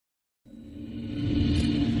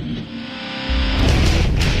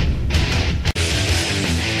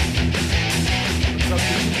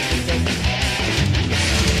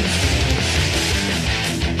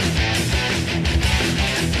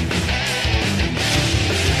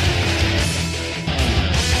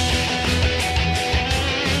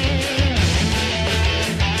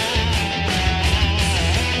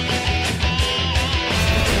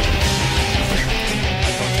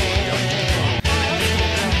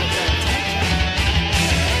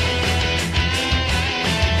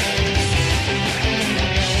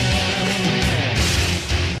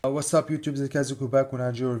what's up YouTube? This is Kazuku back with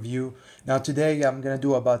another review. Now today I'm gonna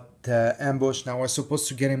do about Ambush. Now I was supposed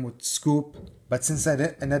to get him with Scoop, but since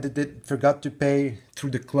forgot to pay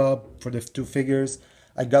through the club for the two figures,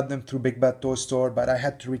 I got them through Big Bad Toy Store, but I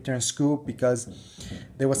had to return Scoop because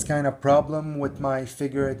there was kind of problem with my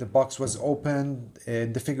figure. The box was open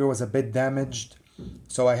and the figure was a bit damaged,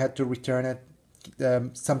 so I had to return it.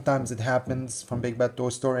 Sometimes it happens from Big Bad Toy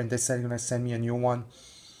Store and they said they're gonna send me a new one.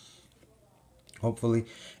 Hopefully.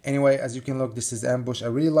 Anyway, as you can look, this is Ambush. I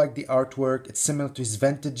really like the artwork. It's similar to his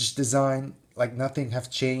vintage design, like nothing have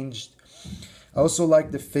changed. I also like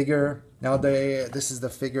the figure. Now this is the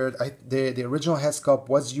figure. The original head sculpt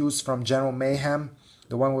was used from General Mayhem,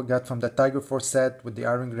 the one we got from the Tiger Force set with the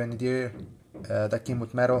Iron Grenadier that came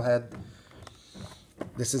with Metalhead.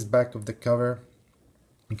 This is back of the cover.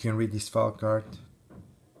 You can read this file card.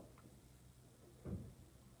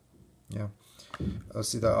 Yeah, I'll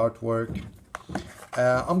see the artwork.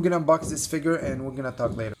 I'm gonna unbox this figure and we're gonna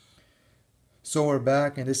talk later. So we're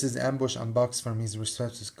back and this is Ambush unboxed from his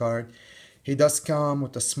receptionist card. He does come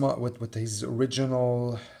with a with his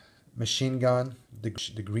original machine gun, the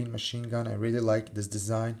green machine gun. I really like this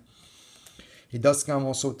design. He does come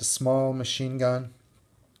also with a small machine gun.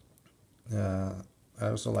 I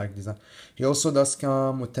also like design. He also does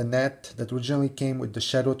come with a net that originally came with the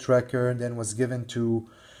Shadow Tracker, then was given to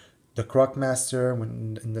the Crockmaster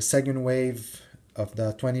when in the second wave of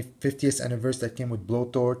the 50th anniversary that came with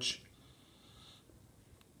Blowtorch.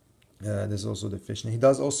 There's also the fish. He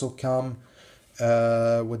does also come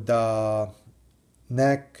with the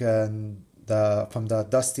neck and from the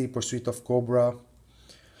Dusty Pursuit of Cobra.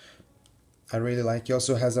 I really like. He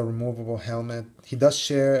also has a removable helmet. He does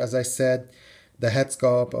share, as I said, the head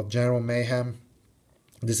sculpt of General Mayhem.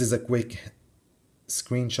 This is a quick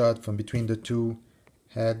screenshot from between the two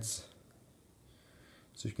heads,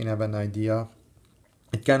 so you can have an idea.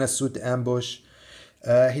 It kind of suits Ambush.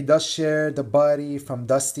 He does share the body from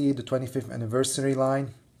Dusty, the 25th anniversary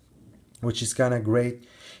line, which is kind of great.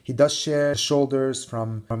 He does share shoulders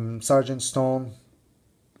from Sergeant Stone,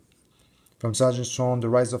 The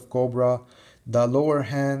Rise of Cobra. The lower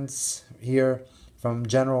hands here from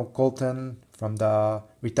General Colton from the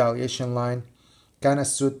Retaliation line. Kind of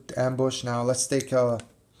suit Ambush. Now let's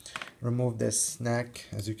remove this neck.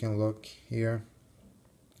 As you can look here,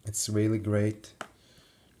 it's really great.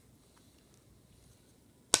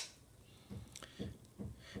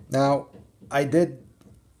 Now, I did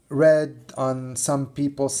read on some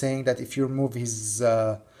people saying that if you remove his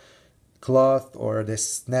cloth or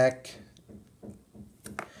this neck,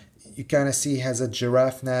 you kind of see he has a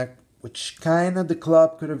giraffe neck, which kind of the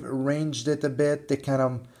club could have arranged it a bit. They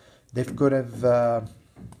could have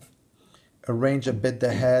arranged a bit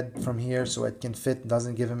the head from here so it can fit.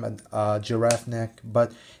 Doesn't give him a giraffe neck.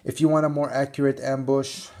 But if you want a more accurate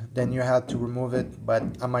Ambush, then you have to remove it. But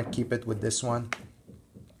I might keep it with this one.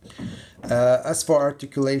 As for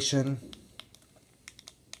articulation,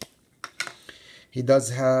 he does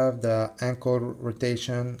have the ankle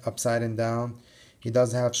rotation upside and down. He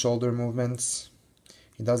does have shoulder movements.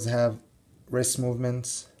 He does have wrist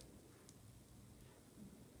movements.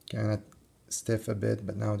 Kind of stiff a bit,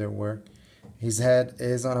 but now they work. His head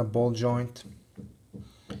is on a ball joint,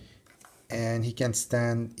 and he can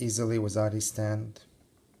stand easily without his stand.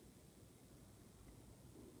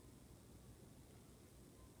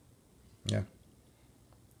 Yeah,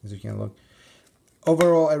 as you can look.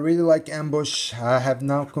 Overall, I really like Ambush. I have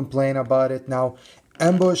no complaint about it. Now,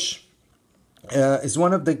 Ambush is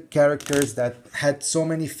one of the characters that had so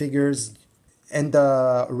many figures in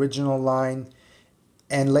the original line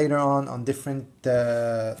and later on different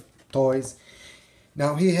toys.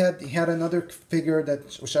 Now he had another figure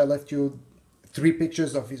which I left you 3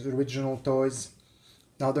 pictures of his original toys.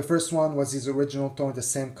 Now the first one was his original toy, the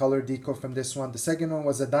same color decal from this one. The second one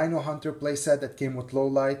was a Dino Hunter playset that came with low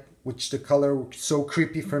light, which the color was so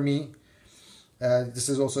creepy for me. This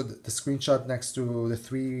is also the screenshot next to the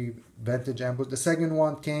 3 vintage Ambush. The second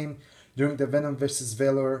one came during the Venom vs.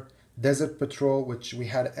 Valor Desert Patrol, which we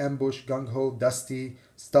had Ambush, Gung Ho, Dusty,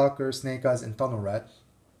 Stalker, Snake Eyes, and Tunnel Rat.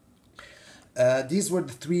 These were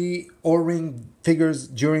the 3 O-ring figures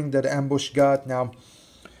during the Ambush got. Now,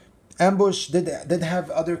 Ambush did have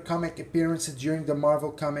other comic appearances during the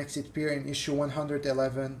Marvel Comics. It appeared in issue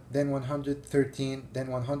 111, then 113, then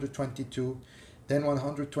 122, then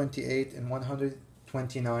 128, and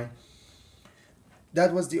 129.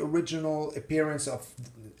 That was the original appearance of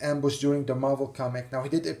Ambush during the Marvel comic. Now, he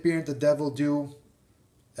did appear in the Devil Dew,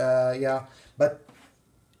 yeah, but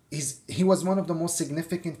he was one of the most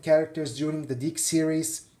significant characters during the Deke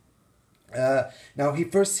series. Now he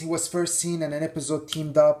was first seen in an episode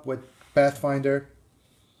teamed up with Pathfinder.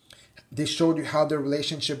 they showed you how the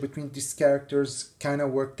relationship between these characters kind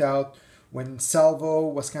of worked out when Salvo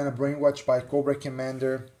was kind of brainwashed by Cobra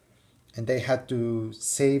Commander and they had to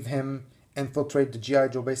save him, infiltrate the G.I.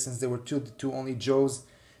 Joe base since they were the two only Joes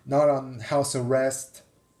not on house arrest.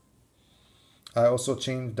 I also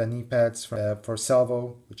changed the knee pads for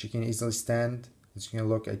Salvo, which you can easily stand. As you can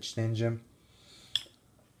look, I changed him.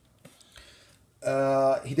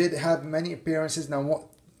 He did have many appearances. Now,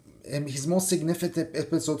 his most significant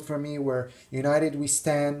episode for me were United We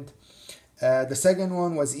Stand. The second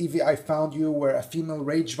one was Evie, I Found You, where a female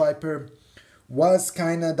Rage Viper was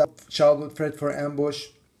kind of the childhood threat for Ambush.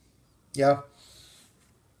 Yeah.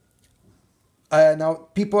 Now,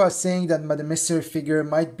 people are saying that the mystery figure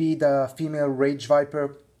might be the female Rage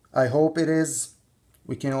Viper. I hope it is.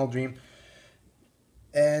 We can all dream.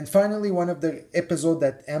 And finally, one of the episodes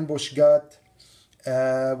that Ambush got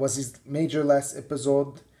was his major last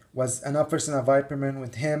episode. Was an Uppers and a Viperman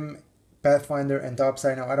with him, Pathfinder, and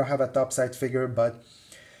Topside. Now, I don't have a Topside figure, but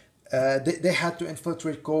they had to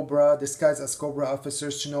infiltrate Cobra, disguise as Cobra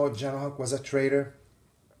officers to know if General Hawk was a traitor.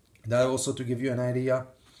 That also to give you an idea.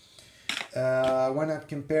 Why not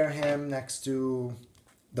compare him next to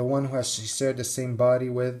the one who has shared the same body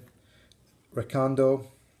with, Recondo.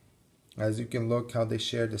 As you can look how they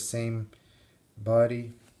share the same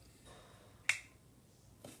body.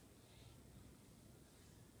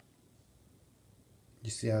 You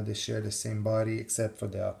see how they share the same body except for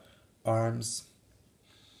the arms.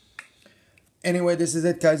 Anyway, this is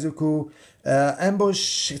it, Kaizoku.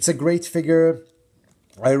 Ambush, it's a great figure.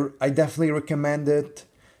 I definitely recommend it.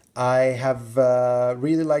 I have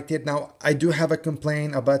really liked it. Now, I do have a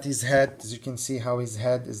complaint about his head. As you can see how his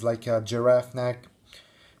head is like a giraffe neck.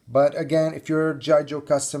 But again, if you're a G.I. Joe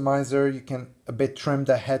customizer, you can a bit trim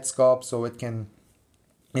the head sculpt so it can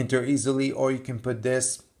enter easily. Or you can put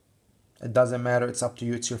this. It doesn't matter. It's up to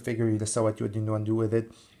you. It's your figure. You decide what you want to do with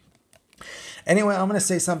it. Anyway, I'm going to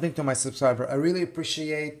say something to my subscriber. I really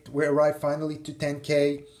appreciate we arrived finally to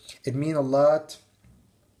 10K. It means a lot.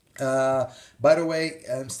 By the way,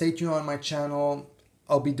 stay tuned on my channel.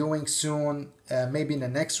 I'll be doing soon, maybe in the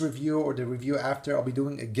next review or the review after, I'll be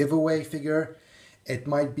doing a giveaway figure. It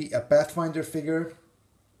might be a Pathfinder figure.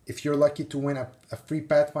 If you're lucky to win a free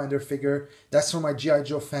Pathfinder figure, that's for my G.I.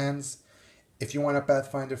 Joe fans. If you want a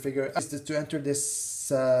Pathfinder figure, to enter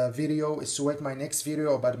this video is to wait my next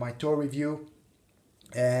video about my tour review,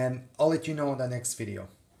 and I'll let you know in the next video.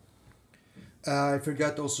 I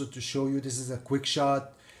forgot also to show you, this is a quick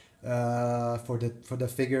shot for the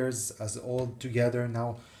figures as all together.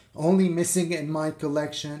 Now, only missing in my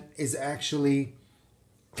collection is actually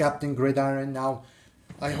Captain Gridiron. Now,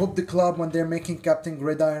 I hope the club, when they're making Captain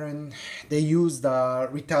Gridiron, they use the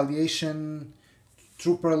retaliation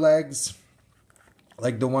trooper legs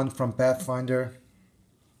like the one from Pathfinder.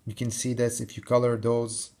 You can see this if you color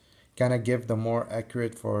those, kind of give the more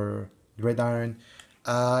accurate for Gridiron.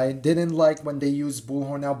 I didn't like when they used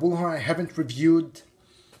Bullhorn. Now, Bullhorn, I haven't reviewed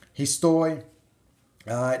his toy.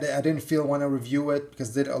 I didn't want to review it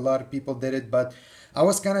because a lot of people did it, but I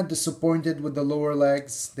was kind of disappointed with the lower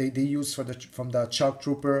legs they used from the Shock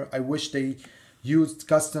Trooper. I wish they used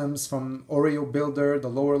customs from Oreo Builder, the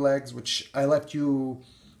lower legs, which I left you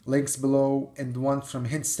links below, and one from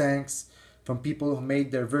Hints Tanks, from people who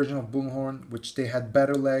made their version of Bullhorn, which they had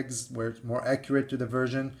better legs, were more accurate to the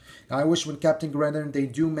version. Now, I wish when Captain Gridiron, they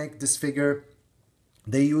do make this figure,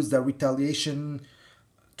 they use the retaliation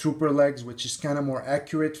trooper legs, which is kind of more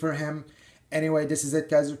accurate for him. Anyway, this is it,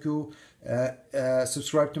 Kaizoku.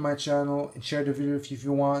 Subscribe to my channel and share the video if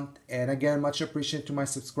you want. And again, much appreciated to my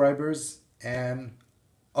subscribers. And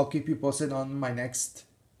I'll keep you posted on my next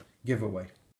giveaway.